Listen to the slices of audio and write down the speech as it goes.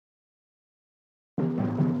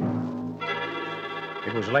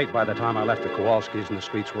It was late by the time I left the Kowalskis and the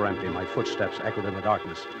streets were empty. My footsteps echoed in the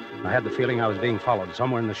darkness. And I had the feeling I was being followed.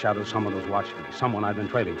 Somewhere in the shadows, someone was watching me. Someone I'd been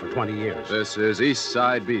trailing for 20 years. This is East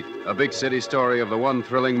Side Beat, a big city story of the one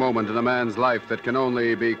thrilling moment in a man's life that can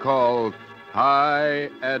only be called high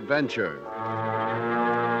adventure.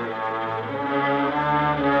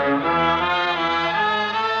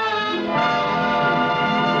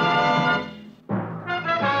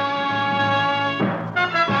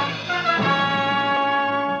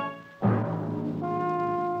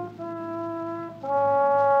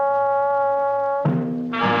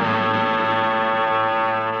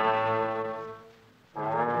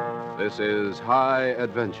 This is High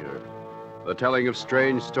Adventure, the telling of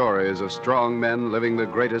strange stories of strong men living the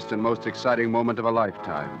greatest and most exciting moment of a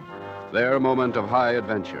lifetime, their moment of high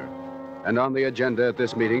adventure. And on the agenda at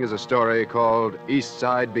this meeting is a story called East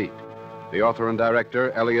Side Beat, the author and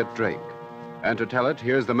director, Elliot Drake. And to tell it,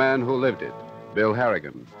 here's the man who lived it, Bill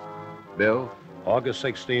Harrigan. Bill? August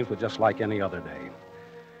 16th was just like any other day.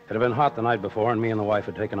 It had been hot the night before, and me and the wife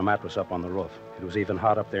had taken a mattress up on the roof. It was even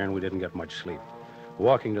hot up there, and we didn't get much sleep.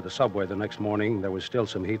 Walking to the subway the next morning, there was still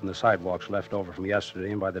some heat in the sidewalks left over from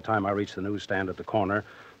yesterday, and by the time I reached the newsstand at the corner,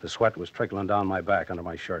 the sweat was trickling down my back under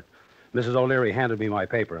my shirt. Mrs. O'Leary handed me my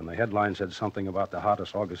paper, and the headline said something about the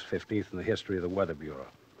hottest August 15th in the history of the Weather Bureau.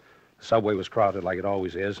 The subway was crowded like it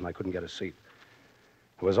always is, and I couldn't get a seat.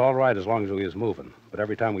 It was all right as long as we was moving, but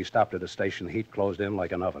every time we stopped at a station, the heat closed in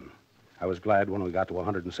like an oven. I was glad when we got to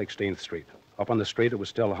 116th Street. Up on the street, it was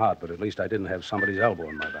still hot, but at least I didn't have somebody's elbow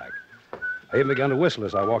in my back. I even began to whistle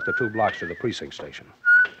as I walked the 2 blocks to the precinct station.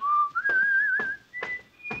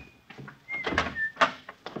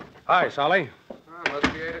 Hi, Solly. Oh,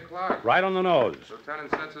 must be 8 o'clock. Right on the nose.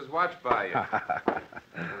 Lieutenant sets his watch by you.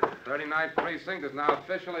 The 39th precinct is now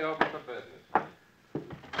officially open for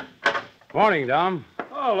business. Morning, Dom.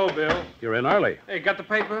 Oh, hello, Bill. You're in early. Hey, got the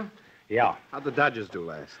paper? Yeah. How'd the Dodgers do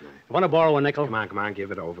last night? Want to borrow a nickel? Come on,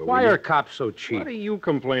 give it over. Why are cops so cheap? What are you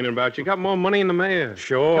complaining about? You got more money in the mayor.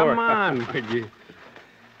 Sure. Come on, would you?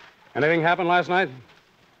 Anything happened last night?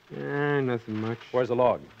 Nothing much. Where's the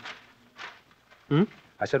log?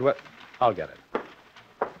 I said, what? I'll get it.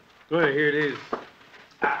 Well, here it is.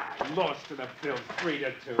 Lost to the Bills,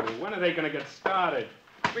 3-2. When are they going to get started?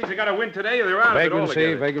 Means they got to win today or they're out of it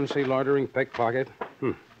altogether. Vagrancy, loitering, pickpocket.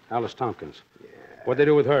 Alice Tompkins. Yeah. What'd they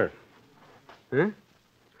do with her? Huh?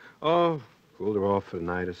 Oh, pulled her off for the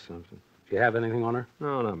night or something. Do you have anything on her?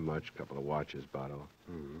 No, not much. Couple of watches, bottle.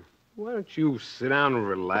 Why don't you sit down and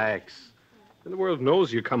relax? And the world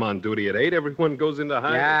knows you come on duty at 8. Everyone goes into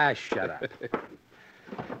hiding. Yeah, shut up.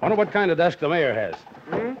 Wonder what kind of desk the mayor has.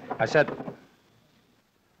 I said,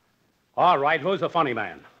 all right, who's the funny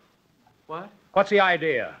man? What? What's the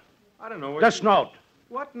idea? I don't know. This note.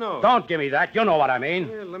 What note? Don't give me that. You know what I mean.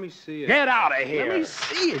 Yeah, let me see it. Get out of here. Let me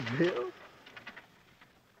see it, Bill.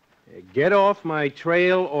 Hey, get off my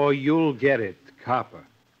trail or you'll get it. Copper.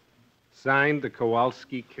 Signed, the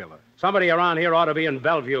Kowalski killer. Somebody around here ought to be in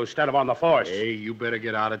Bellevue instead of on the force. Hey, you better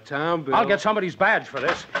get out of town, Bill. I'll get somebody's badge for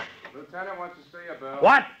this. Lieutenant wants to see you, Bill.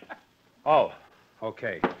 What? Oh,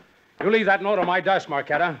 okay. You leave that note on my desk,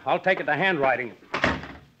 Marquetta. I'll take it to handwriting.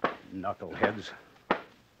 Knuckleheads.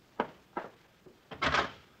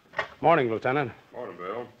 Morning, Lieutenant. Morning,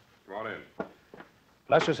 Bill. Come on in.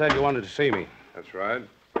 Lester said you wanted to see me. That's right.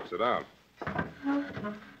 Sit down.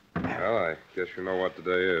 Well, I guess you know what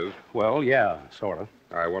today is. Well, yeah, sort of.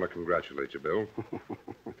 I want to congratulate you, Bill.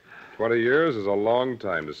 20 years is a long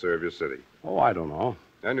time to serve your city. Oh, I don't know.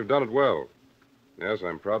 And you've done it well. Yes,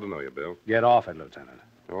 I'm proud to know you, Bill. Get off it, Lieutenant.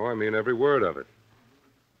 Oh, I mean every word of it.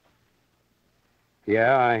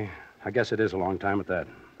 Yeah, I guess it is a long time at that.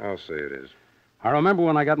 I'll say it is. I remember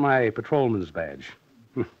when I got my patrolman's badge.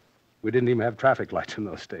 We didn't even have traffic lights in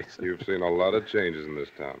those days. You've seen a lot of changes in this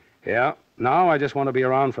town. Yeah. Now I just want to be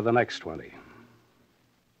around for the next 20.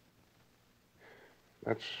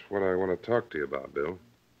 That's what I want to talk to you about, Bill.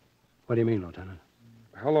 What do you mean, Lieutenant?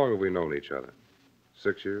 How long have we known each other?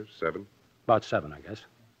 6 years? 7? About 7, I guess.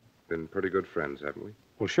 Been pretty good friends, haven't we?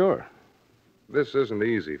 Well, sure. This isn't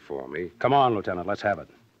easy for me. Come on, Lieutenant, let's have it.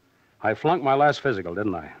 I flunked my last physical,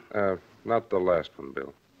 didn't I? Not the last one,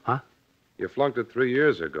 Bill. Huh? You flunked it 3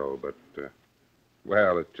 years ago, but,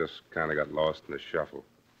 well, it just kind of got lost in the shuffle.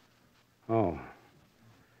 Oh.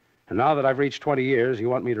 And now that I've reached 20 years, you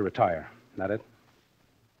want me to retire. That it?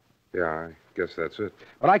 Yeah, I guess that's it.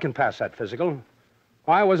 But I can pass that physical.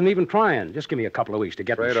 Why, I wasn't even trying. Just give me a couple of weeks to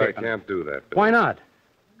get in Afraid shape. I can't do that, Bill. Why not?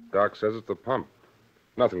 Doc says it's the pump.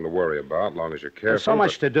 Nothing to worry about, as long as you're careful. There's so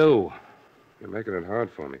much to do. You're making it hard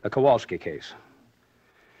for me. The Kowalski case.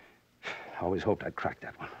 I always hoped I'd crack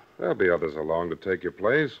that one. There'll be others along to take your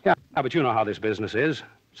place. Yeah, but you know how this business is.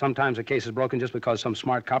 Sometimes a case is broken just because some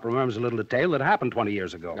smart cop remembers a little detail that happened 20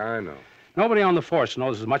 years ago. I know. Nobody on the force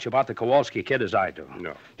knows as much about the Kowalski kid as I do.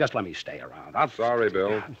 No. Just let me stay around. Sorry,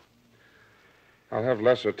 Bill. I'll have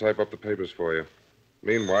Lesser type up the papers for you.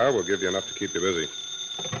 Meanwhile, we'll give you enough to keep you busy.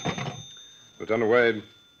 Lieutenant Wade.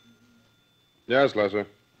 Yes, Lesser.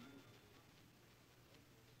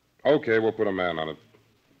 Okay, we'll put a man on it.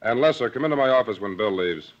 And Lesser, come into my office when Bill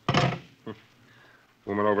leaves.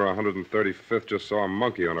 Woman over 135th just saw a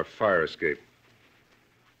monkey on her fire escape.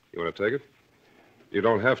 You want to take it? You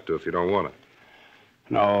don't have to if you don't want it.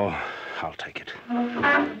 No, I'll take it.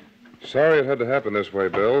 Sorry it had to happen this way,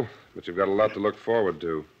 Bill, but you've got a lot to look forward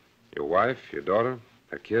to. Your wife, your daughter,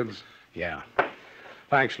 her kids. Yeah.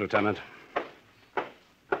 Thanks, Lieutenant.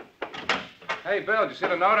 Hey, Bill, did you see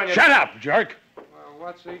the note on your... Shut up, jerk! Well,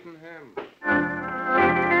 what's eating him?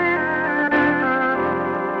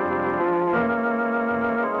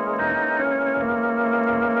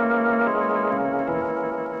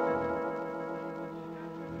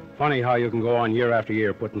 Funny how you can go on year after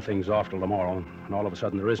year putting things off till tomorrow, and all of a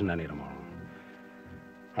sudden there isn't any tomorrow.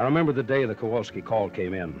 I remember the day the Kowalski call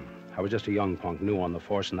came in. I was just a young punk, new on the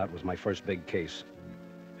force, and that was my first big case.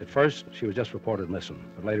 At first, she was just reported missing,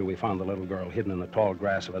 but later we found the little girl hidden in the tall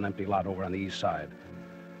grass of an empty lot over on the east side.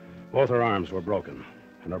 Both her arms were broken,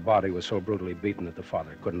 and her body was so brutally beaten that the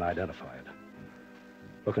father couldn't identify it.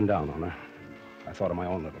 Looking down on her, I thought of my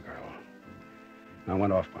own little girl. And I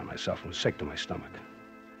went off by myself and was sick to my stomach.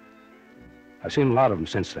 I've seen a lot of them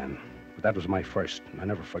since then, but that was my first, and I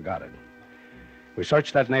never forgot it. We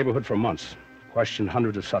searched that neighborhood for months, questioned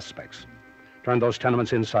hundreds of suspects, turned those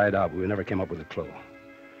tenements inside out, but we never came up with a clue.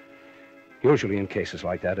 Usually in cases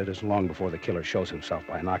like that, it isn't long before the killer shows himself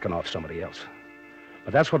by knocking off somebody else.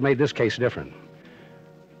 But that's what made this case different.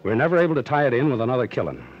 We were never able to tie it in with another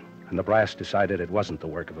killing, and the brass decided it wasn't the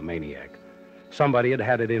work of a maniac. Somebody had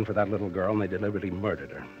had it in for that little girl, and they deliberately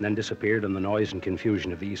murdered her, and then disappeared in the noise and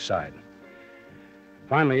confusion of the east side.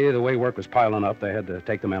 Finally, the way work was piling up, they had to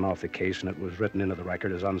take the men off the case, and it was written into the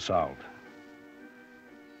record as unsolved.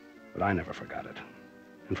 But I never forgot it.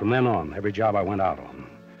 And from then on, every job I went out on,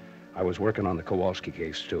 I was working on the Kowalski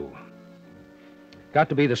case, too. Got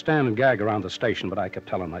to be the stand and gag around the station, but I kept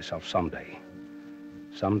telling myself, someday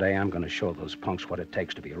I'm going to show those punks what it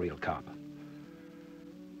takes to be a real cop.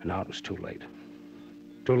 And now it was too late.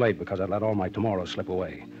 Too late because I let all my tomorrow slip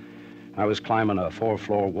away. I was climbing a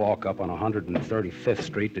 4-floor walk up on 135th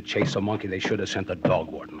Street to chase a monkey they should have sent the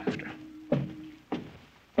dog warden after.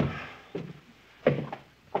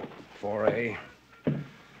 4A,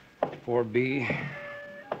 4B,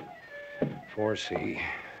 4C,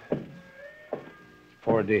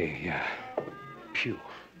 4D, yeah. Phew.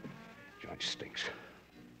 Joint stinks.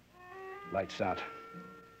 Lights out.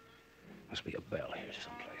 Must be a bell here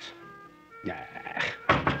someplace. Yeah.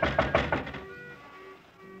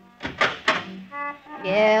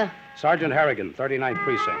 Yeah, Sergeant Harrigan, 39th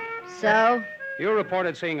Precinct. so? You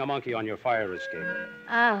reported seeing a monkey on your fire escape.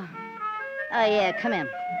 Oh, yeah, come in.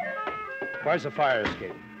 Where's the fire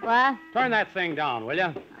escape? What? Turn that thing down, will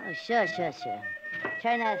you? Oh, sure.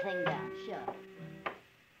 Turn that thing down, sure.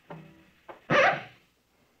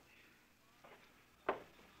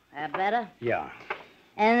 That better? Yeah.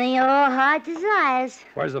 Anything your heart desires.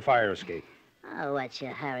 Where's the fire escape? Oh, what's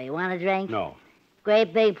your hurry? Want a drink? No.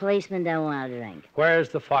 Great big policeman don't want a drink. Where's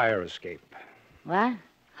the fire escape? What?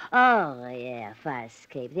 Oh, yeah, fire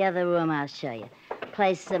escape. The other room, I'll show you.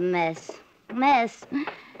 Place a mess. Mess?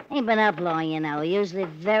 Ain't been up long, you know. Usually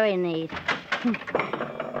very neat.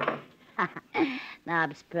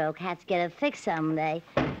 Knobs broke. Had to get it fixed someday.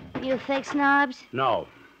 You fix knobs? No.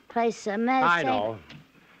 Place a mess. I know.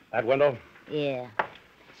 That window? Yeah.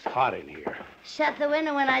 It's hot in here. Shut the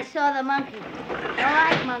window when I saw the monkey. Don't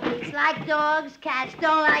like monkeys. Like dogs, cats.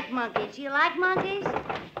 Don't like monkeys. You like monkeys?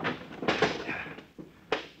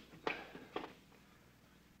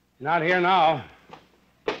 Not here now.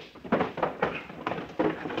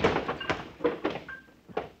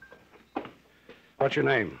 What's your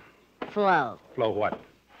name? Flo. Flo what?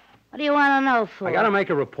 What do you want to know for? I gotta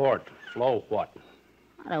make a report. Flo what?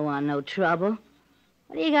 I don't want no trouble.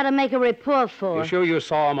 What do you got to make a report for? You sure you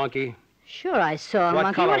saw a monkey? Sure, I saw a What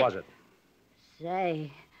monkey. color was it?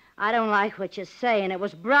 Say, I don't like what you're saying. It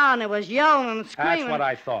was brown. It was yelling and screaming. That's what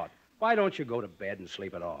I thought. Why don't you go to bed and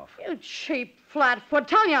sleep it off? You cheap flatfoot.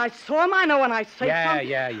 Tell you I saw him. I know when I see something.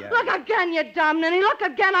 Yeah. Look again, you dumb ninny. Look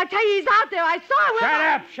again. I tell you, he's out there. I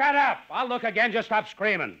saw him. Shut up. I'll look again. Just stop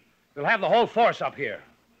screaming. We'll have the whole force up here.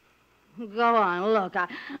 Go on, look.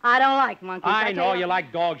 I don't like monkeys. I know you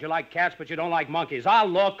like dogs, you like cats, but you don't like monkeys. I'll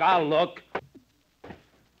look.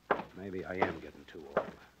 Maybe I am getting too old.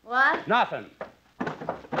 What? Nothing.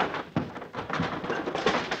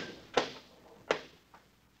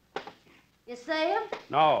 You see him?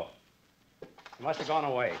 No. He must have gone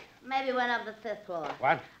away. Maybe went up the 5th floor.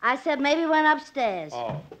 What? I said maybe went upstairs.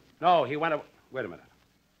 Oh. No, he went up. Wait a minute.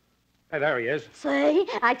 Hey, there he is. See?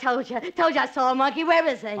 I told you. Told you I saw a monkey. Where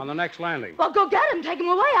is he? On the next landing. Well, go get him. Take him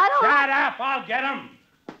away. I don't... Shut up! I'll get him!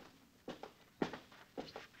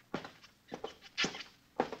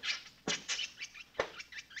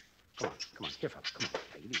 Come on. Here, fella. Come on.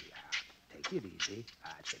 Take it easy. Take it easy.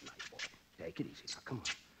 That's it, nice boy. Take it easy. Now, come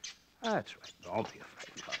on. That's right. Don't be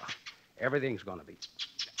afraid, fella. Everything's gonna be...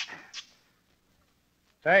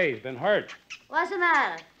 Say, he's been hurt. What's the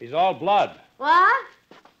matter? He's all blood. What?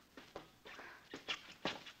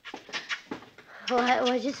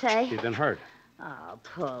 What'd you say? He's been hurt. Oh,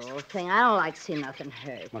 poor little thing. I don't like to see nothing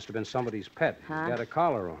hurt. Must have been somebody's pet. Huh? He's got a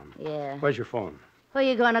collar on. Yeah. Where's your phone? Who are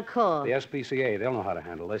you going to call? The SPCA. They'll know how to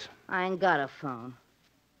handle this. I ain't got a phone.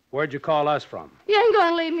 Where'd you call us from? You ain't going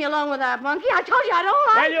to leave me alone with that monkey. I told you I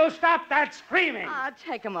don't like... Will you stop that screaming?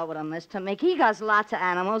 Take him over to Mr. Meek. He got lots of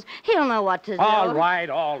animals. He'll know what to do. All right,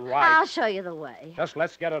 all right. I'll show you the way. Just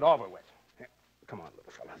let's get it over with. Here, come on,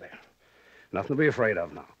 little fella, there. Nothing to be afraid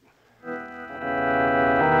of now.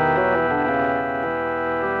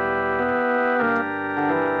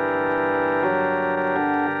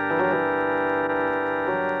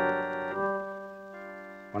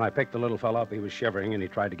 When I picked the little fella up, he was shivering and he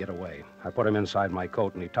tried to get away. I put him inside my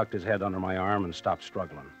coat and he tucked his head under my arm and stopped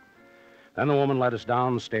struggling. Then the woman led us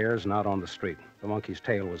downstairs and out on the street. The monkey's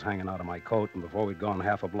tail was hanging out of my coat, and before we'd gone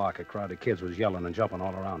half a block, a crowd of kids was yelling and jumping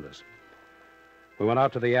all around us. We went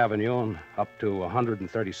out to the avenue and up to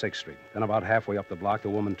 136th Street. Then about halfway up the block, the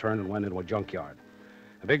woman turned and went into a junkyard.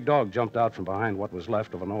 A big dog jumped out from behind what was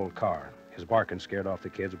left of an old car. His barking scared off the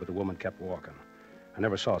kids, but the woman kept walking. I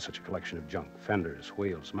never saw such a collection of junk. Fenders,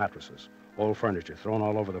 wheels, mattresses, old furniture thrown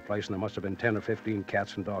all over the place, and there must have been 10 or 15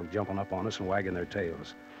 cats and dogs jumping up on us and wagging their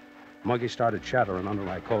tails. The monkey started chattering under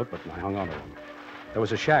my coat, but I hung on to him. There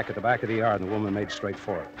was a shack at the back of the yard, and the woman made straight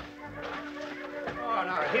for it. Oh,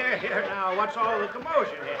 now, here, now, what's all the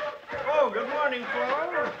commotion here? Oh, good morning,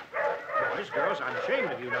 Flo. Boys, girls, I'm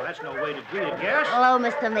ashamed of you. Now, that's no way to greet a guest. Hello,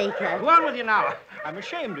 Mr. Meeker. Go on with you now. I'm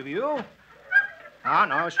ashamed of you.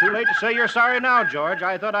 No, it's too late to say you're sorry now, George.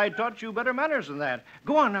 I thought I'd taught you better manners than that.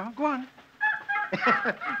 Go on now, go on.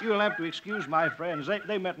 You'll have to excuse my friends.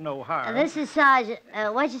 They meant no harm. This is Sergeant...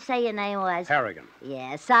 what'd you say your name was? Harrigan.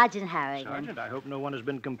 Yeah, Sergeant Harrigan. Sergeant, I hope no one has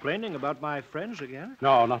been complaining about my friends again.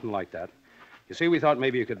 No, nothing like that. You see, we thought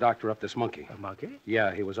maybe you could doctor up this monkey. A monkey?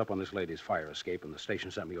 Yeah, he was up on this lady's fire escape, and the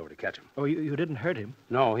station sent me over to catch him. Oh, you didn't hurt him?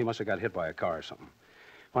 No, he must have got hit by a car or something.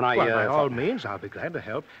 When Well, by all means, I'll be glad to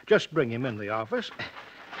help. Just bring him in the office.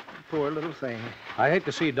 Poor little thing. I hate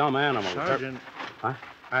to see dumb animals. Sergeant. Huh?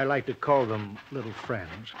 I like to call them little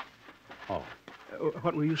friends. Oh.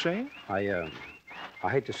 What were you saying? I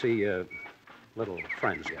hate to see little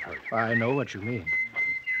friends get hurt. I know what you mean.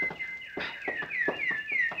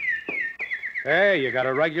 Hey, you got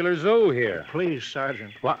a regular zoo here. Please,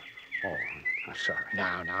 Sergeant. What? Oh, I'm sorry.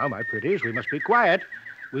 Now, my pretties, we must be quiet.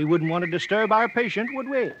 We wouldn't want to disturb our patient, would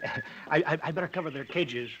we? I better cover their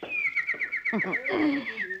cages. Ain't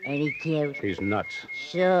he cute? He's nuts.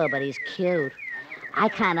 Sure, but he's cute. I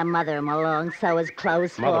kind of mother him along so his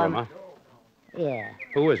clothes for Mother him. him, huh? Yeah.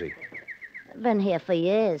 Who is he? Been here for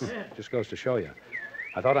years. Just goes to show you.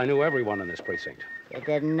 I thought I knew everyone in this precinct. You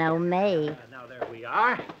didn't know me. Now, there we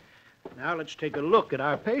are. Now, let's take a look at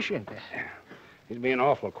our patient. He's being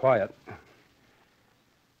awful quiet.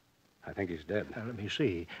 I think he's dead. Let me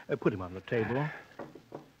see. Put him on the table.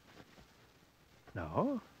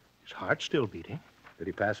 No, his heart's still beating. Did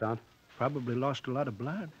he pass out? Probably lost a lot of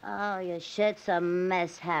blood. Oh, your shirt's a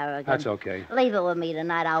mess, Harrigan. That's okay. Leave it with me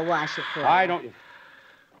tonight. I'll wash it for you. I don't...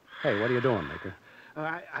 Hey, what are you doing, Maker?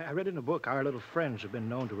 I read in a book our little friends have been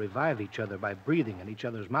known to revive each other by breathing in each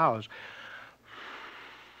other's mouths.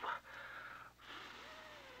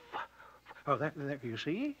 Oh, there, you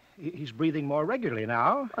see? He's breathing more regularly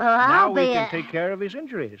now. Well, now we can take care of his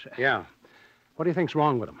injuries. Yeah. What do you think's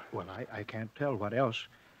wrong with him? Well, I can't tell what else.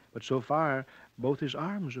 But so far, both his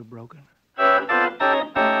arms are broken.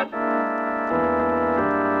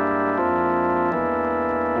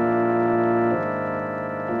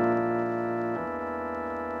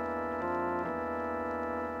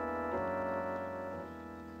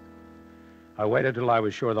 I waited till I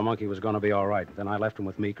was sure the monkey was going to be all right. Then I left him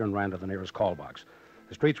with Meeker and ran to the nearest call box.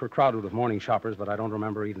 The streets were crowded with morning shoppers, but I don't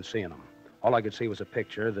remember even seeing them. All I could see was a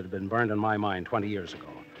picture that had been burned in my mind 20 years ago.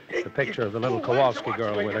 The picture of the little Kowalski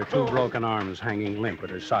girl with her two broken arms hanging limp at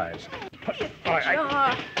her sides.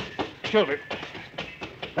 excuse me.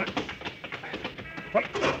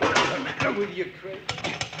 Will you, Craig?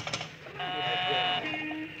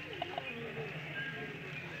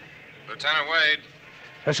 Lieutenant Wade.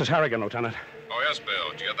 This is Harrigan, Lieutenant. Oh, yes,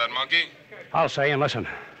 Bill. Did you get that monkey? I'll say, and listen.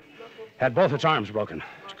 Had both its arms broken.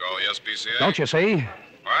 Did you call the SPCA? Don't you see?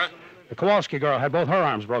 What? The Kowalski girl had both her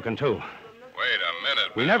arms broken, too. Wait a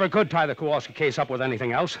minute. We Bill. never could tie the Kowalski case up with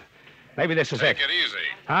anything else. Maybe this is Take it. it easy.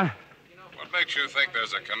 Huh? What makes you think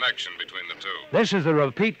there's a connection between the two? This is the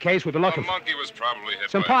repeat case we've been The looking for. monkey was probably hit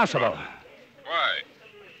It's by a impossible. truck. Why?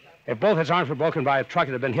 If both its arms were broken by a truck,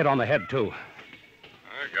 it had been hit on the head, too.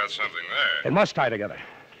 I got something there. It must tie together.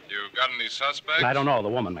 You got any suspects? I don't know, the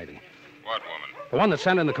woman, maybe. What woman? The one that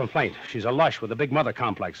sent in the complaint. She's a lush with a big mother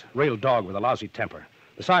complex. Real dog with a lousy temper.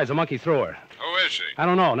 Besides, the monkey threw her. Who is she? I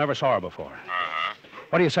don't know. Never saw her before. Uh-huh.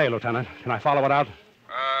 What do you say, Lieutenant? Can I follow it out?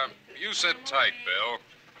 You sit tight, Bill.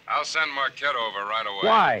 I'll send Marquette over right away.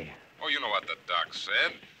 Why? Oh, you know what the doc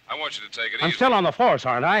said. I want you to take it I'm easy. still on the force,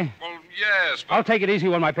 aren't I? Well, yes, but... I'll take it easy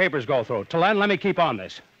when my papers go through. Till then, let me keep on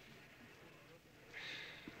this.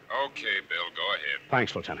 Okay, Bill, go ahead.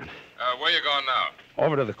 Thanks, Lieutenant. Where you going now?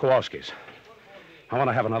 Over to the Kowalskis. I want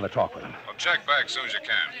to have another talk with them. Well, check back as soon as you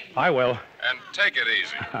can. I will. And take it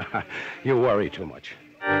easy. You worry too much.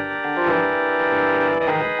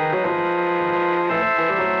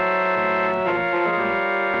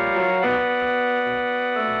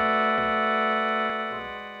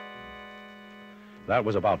 That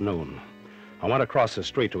was about noon. I went across the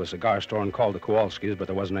street to a cigar store and called the Kowalskis, but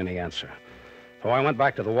there wasn't any answer. So I went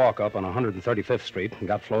back to the walk-up on 135th Street and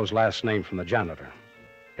got Flo's last name from the janitor.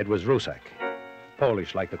 It was Rusek,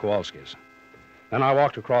 Polish like the Kowalskis. Then I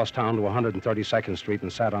walked across town to 132nd Street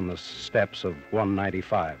and sat on the steps of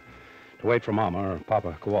 195 to wait for Mama or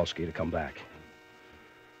Papa Kowalski to come back.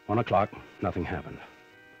 1 o'clock, nothing happened.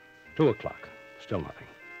 2 o'clock, still nothing.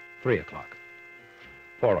 3 o'clock.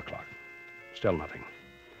 4 o'clock. Still nothing.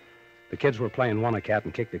 The kids were playing one-a-cat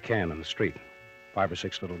and kicked a can in the street. 5 or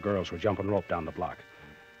 6 little girls were jumping rope down the block.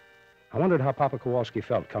 I wondered how Papa Kowalski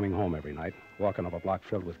felt coming home every night, walking up a block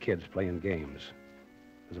filled with kids playing games.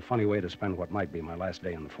 It was a funny way to spend what might be my last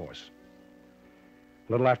day in the force.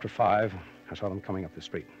 A little after 5, I saw them coming up the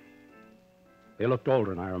street. They looked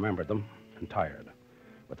older than I remembered them, and tired.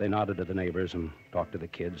 But they nodded to the neighbors and talked to the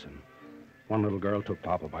kids, and one little girl took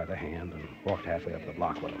Papa by the hand and walked halfway up the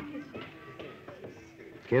block with him.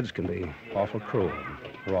 Kids can be awful cruel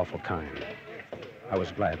or awful kind. I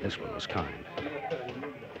was glad this one was kind.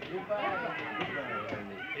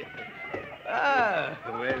 Ah,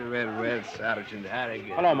 well, Sergeant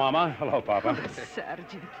Harrigan. Hello, Mama. Hello, Papa.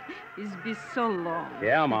 Sergeant, it's been so long.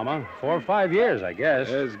 Yeah, Mama. 4 or 5 years, I guess.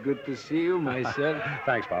 It's good to see you, my son.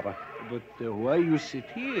 Thanks, Papa. But why you sit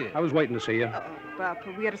here? I was waiting to see you. Oh,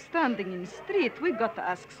 Papa, we are standing in the street. We got to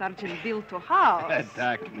ask Sergeant Bill to house.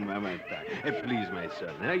 Attack, Mama, attack. Please, my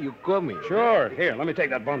son, huh? You coming? Sure. Here, let me take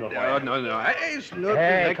that bundle for No, you. no. It's nothing.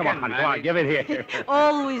 Hey, I come can on, manage. give it here.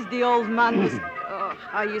 Always the old man was... Oh,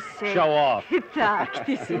 how you say? Show off. Attack,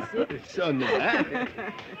 this is it. Son, huh?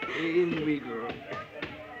 In we go.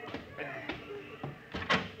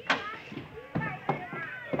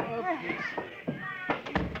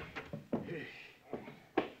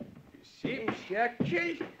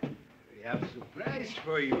 Shakespeare, we have a surprise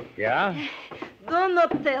for you. Yeah? Do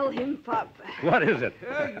not tell him, Papa. What is it?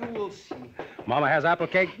 You will see. Mama has apple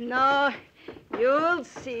cake? No, you'll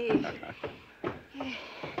see.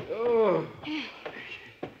 Oh,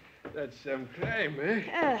 that's some crime,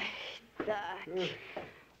 eh? Doc.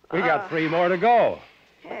 We got 3 more to go.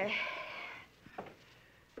 Eh,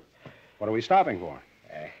 What are we stopping for?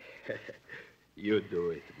 You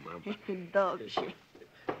do it, Mama. dog shit.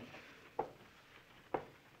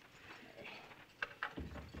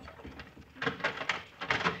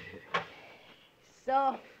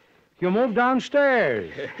 So, You moved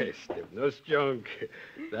downstairs. Step, no junk.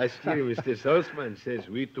 Last year, Mr. Salzman says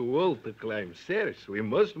we too old to climb stairs. We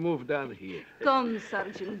must move down here. come,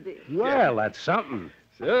 Sergeant Bill. Well, that's something.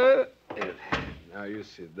 So, now you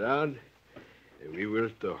sit down, and we will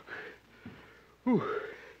talk. Whew.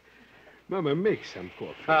 Mama, make some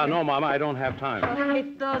coffee. No, Mama, I don't have time.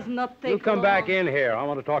 It does not take You come long. back in here. I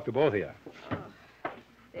want to talk to both of you.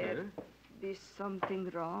 There be something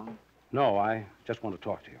wrong? No, I just want to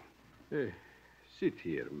talk to you. Hey, sit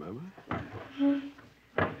here, Mama.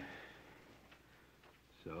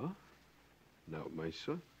 So, now, my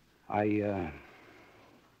son. I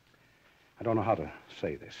don't know how to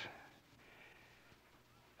say this.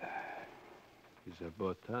 It's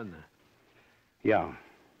about Anna. Yeah.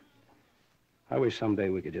 I wish someday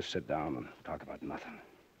we could just sit down and talk about nothing.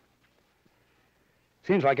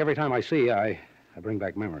 Seems like every time I see you, I bring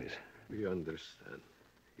back memories. We understand.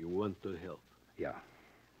 You want to help. Yeah,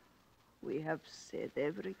 We have said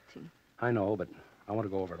everything. I know, but I want to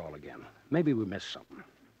go over it all again. Maybe we missed something.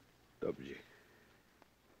 Dobji.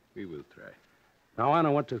 We will try. Now,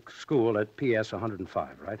 Anna went to school at PS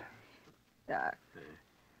 105, right? Tak,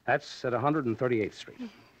 That's at 138th Street.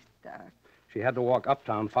 tak. She had to walk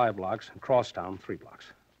uptown 5 blocks and cross town 3 blocks.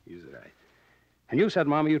 He's right. And you said,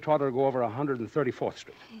 Mama, you taught her to go over 134th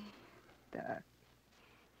Street. Tak.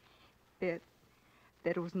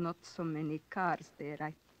 There was not so many cars there.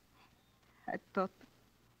 I thought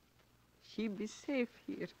she'd be safe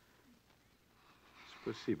here.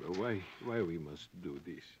 Spasiba, why we must do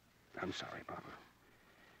this? I'm sorry, Papa.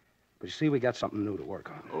 But you see, we got something new to work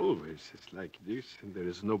on. Always it's like this, and there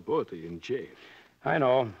is nobody in jail. I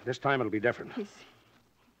know. This time it'll be different.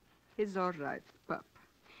 He's all right, Pop.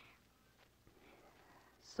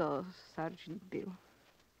 So, Sergeant Bill.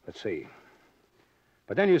 Let's see.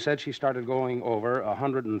 But then you said she started going over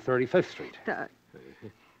 135th Street. Tak.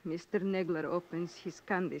 Mr. Negler opens his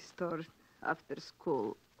candy store after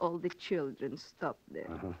school. All the children stop there.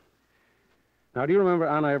 Uh-huh. Now, do you remember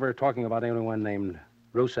Anna ever talking about anyone named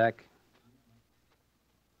Rusak?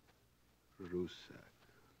 Rusak.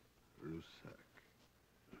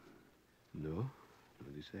 No,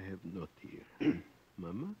 this I have not here.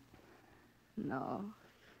 Mama? No.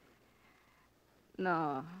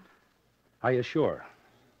 No. Are you sure?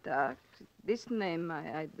 Tak. This name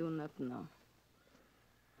I do not know.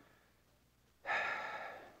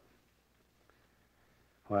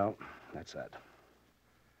 Well, that's that.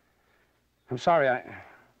 I'm sorry,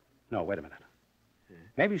 No, wait a minute.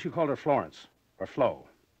 Maybe she called her Florence or Flo.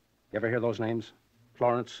 You ever hear those names?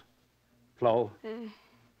 Florence? Flo?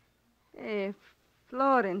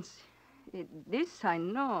 Florence. This I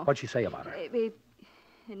know. What'd she say about her?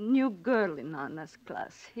 A new girl in Anna's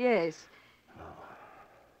class. Yes.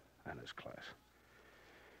 Anna's class.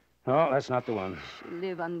 No, that's not the one. She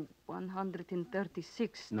live on 136th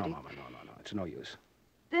Street. No, Mama, no. It's no use.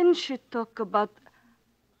 Then she talk about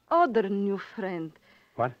other new friend.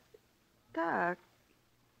 What? Tak.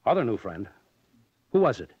 Other new friend? Who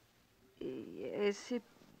was it? Yes, it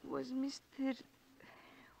was Mr.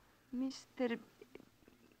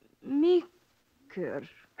 Meeker.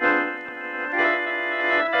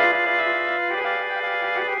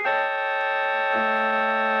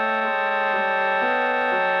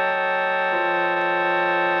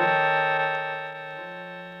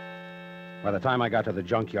 By the time I got to the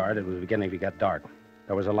junkyard, it was beginning to get dark.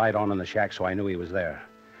 There was a light on in the shack, so I knew he was there.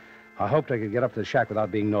 I hoped I could get up to the shack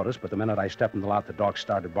without being noticed, but the minute I stepped in the lot, the dog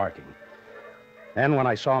started barking. Then, when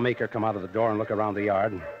I saw Meeker come out of the door and look around the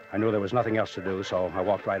yard, I knew there was nothing else to do, so I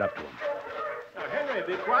walked right up to him. Now, Henry,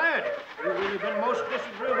 be quiet. You've really been most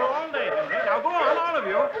disagreeable all day, Henry. Now, go on, all of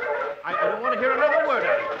you. I don't want to hear another word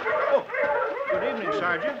out of you. Oh, good evening,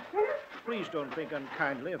 Sergeant. Please don't think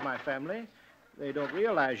unkindly of my family. They don't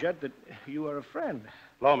realize yet that you are a friend.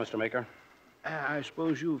 Hello, Mr. Meeker. I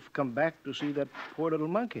suppose you've come back to see that poor little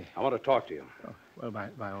monkey. I want to talk to you. Oh, well,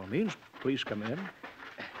 by all means, please come in.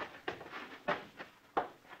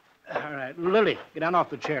 All right, Lily, get down off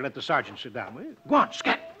the chair. Let the sergeant sit down, will you? Go on,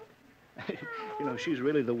 scat. You know, she's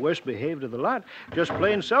really the worst behaved of the lot. Just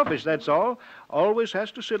plain selfish, that's all. Always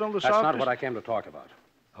has to sit on the That's softest... not what I came to talk about.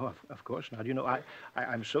 Oh, of course not. You know,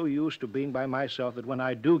 I'm so used to being by myself that when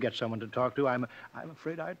I do get someone to talk to, I'm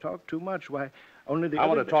afraid I talk too much. Why, only the I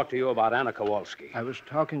other want to talk to you about Anna Kowalski. I was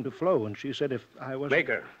talking to Flo, and she said if I was...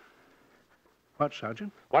 Meeker, What,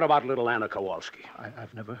 Sergeant? what about little Anna Kowalski?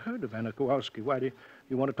 I've never heard of Anna Kowalski. Why do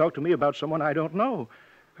you want to talk to me about someone I don't know?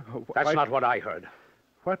 That's not what I heard.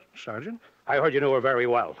 What, Sergeant? I heard you knew her very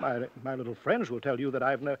well. My little friends will tell you that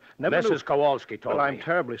I've never... Mrs. Kowalski told Well, me. I'm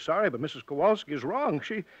terribly sorry, but Mrs. Kowalski is wrong.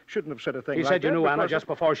 She shouldn't have said a thing He like that. said you knew Anna because just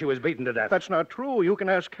before she was beaten to death. That's not true. You can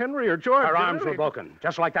ask Henry or George. Her They're arms were really- broken,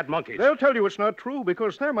 just like that monkey's. They'll tell you it's not true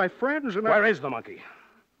because they're my friends and Where is the monkey?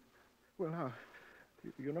 Well, now,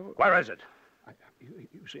 you know... Where is it?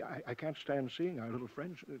 You see, I can't stand seeing our little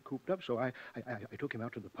friends cooped up, so I took him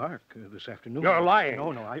out to the park this afternoon. You're lying.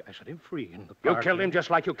 No, I set him free in the You park. killed him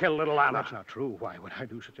just like you killed little Anna. That's not true. Why would I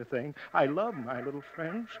do such a thing? I love my little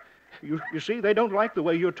friends. You see, they don't like the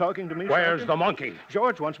way you're talking to me. Where's Sergeant. the monkey?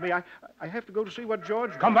 George wants me. I have to go to see what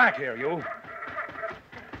George... Come back here, you.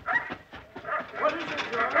 What is it,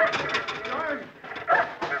 George? George,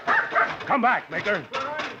 Come back, Meeker. where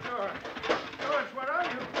are you, George? George, where are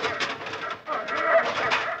you? Oh,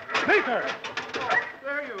 George. Meeker!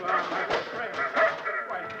 There you are, my little friend.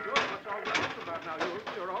 Why, George, what's all this about now?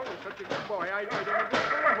 You're always such a good boy. I don't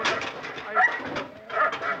understand what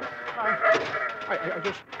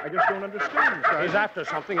I just don't understand, Sergeant. He's after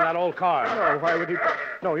something in that old car. No, why would he...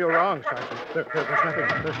 No, you're wrong, Sergeant.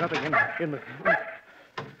 There's nothing in the...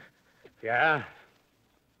 Yeah?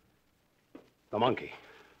 The monkey.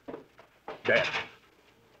 Dead.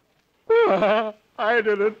 I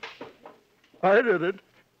did it. I did it.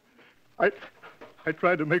 I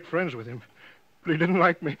tried to make friends with him, but he didn't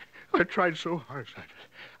like me. I tried so hard, Sergeant.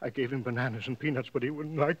 I gave him bananas and peanuts, but he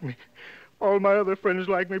wouldn't like me. All my other friends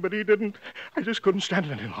liked me, but he didn't. I just couldn't stand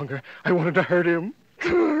it any longer. I wanted to hurt him.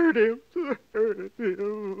 Hurt him. Hurt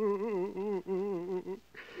him.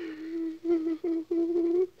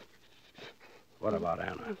 What about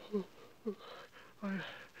Anna?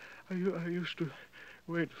 I used to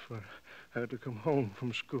wait for her to come home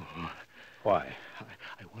from school. Why?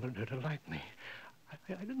 I wanted her to like me.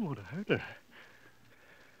 I didn't want to hurt her.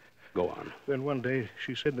 Go on. Then one day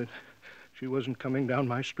she said that she wasn't coming down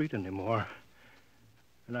my street anymore.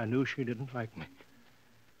 And I knew she didn't like me.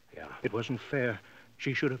 Yeah. It wasn't fair.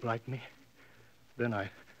 She should have liked me. Then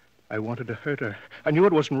I wanted to hurt her. I knew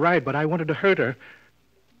it wasn't right, but I wanted to hurt her.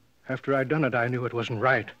 After I'd done it, I knew it wasn't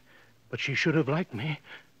right. But she should have liked me.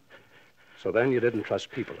 So then you didn't trust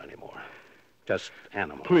people anymore. Just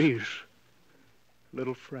animals. Please.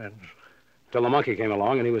 Little friends. Till the monkey came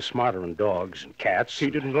along and he was smarter than dogs and cats. He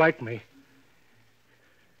didn't like me.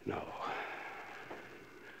 No.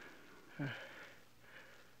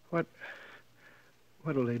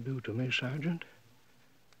 What'll they do to me, Sergeant?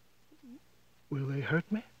 Will they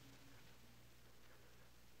hurt me?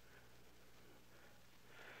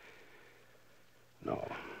 No.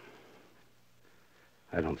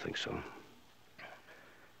 I don't think so.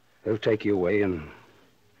 They'll take you away and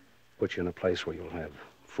put you in a place where you'll have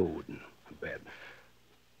food and a bed.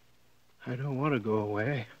 I don't want to go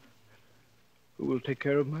away. Who will take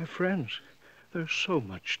care of my friends? There's so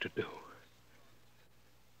much to do.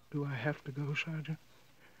 Do I have to go, Sergeant?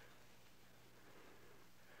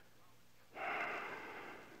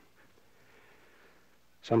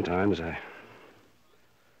 Sometimes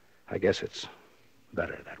I guess it's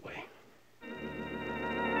better that way.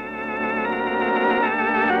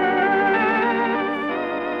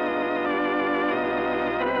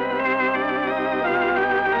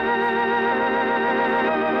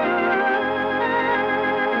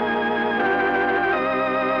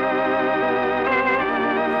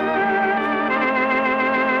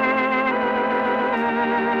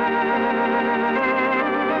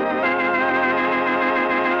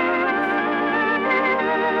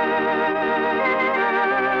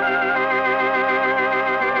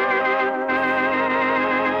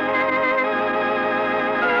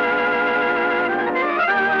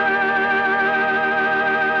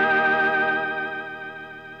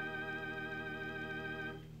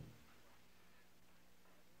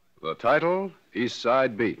 The title, East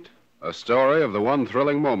Side Beat, a story of the one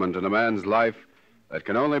thrilling moment in a man's life that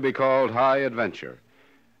can only be called high adventure.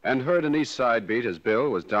 And heard in East Side Beat as Bill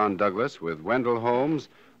was Don Douglas with Wendell Holmes,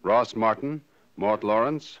 Ross Martin, Mort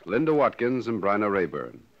Lawrence, Linda Watkins, and Bryna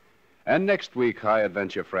Rayburn. And next week, High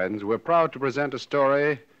Adventure friends, we're proud to present a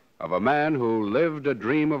story of a man who lived a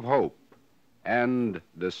dream of hope and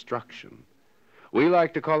destruction. We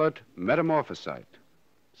like to call it Metamorphosite.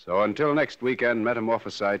 So until next weekend,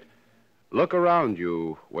 Metamorphosite, look around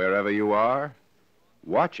you wherever you are.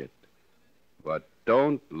 Watch it, but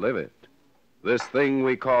don't live it. This thing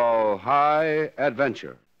we call high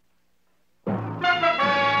adventure.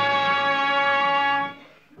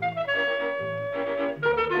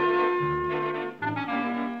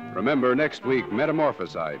 Remember, next week,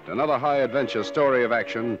 Metamorphosite, another high adventure story of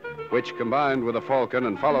action, which, combined with a falcon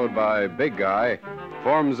and followed by Big Guy,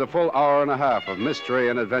 forms a full hour and a half of mystery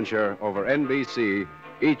and adventure over NBC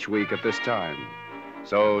each week at this time.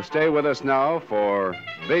 So stay with us now for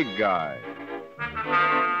Big Guy.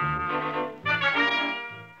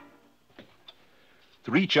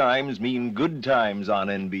 Three chimes mean good times on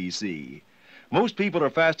NBC. Most people are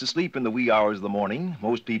fast asleep in the wee hours of the morning.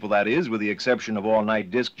 Most people, that is, with the exception of all-night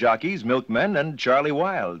disc jockeys, milkmen, and Charlie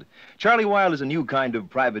Wilde. Charlie Wilde is a new kind of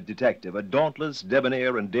private detective, a dauntless,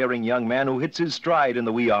 debonair, and daring young man who hits his stride in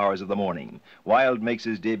the wee hours of the morning. Wilde makes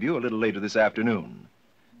his debut a little later this afternoon.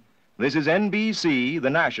 This is NBC, the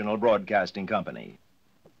national broadcasting company.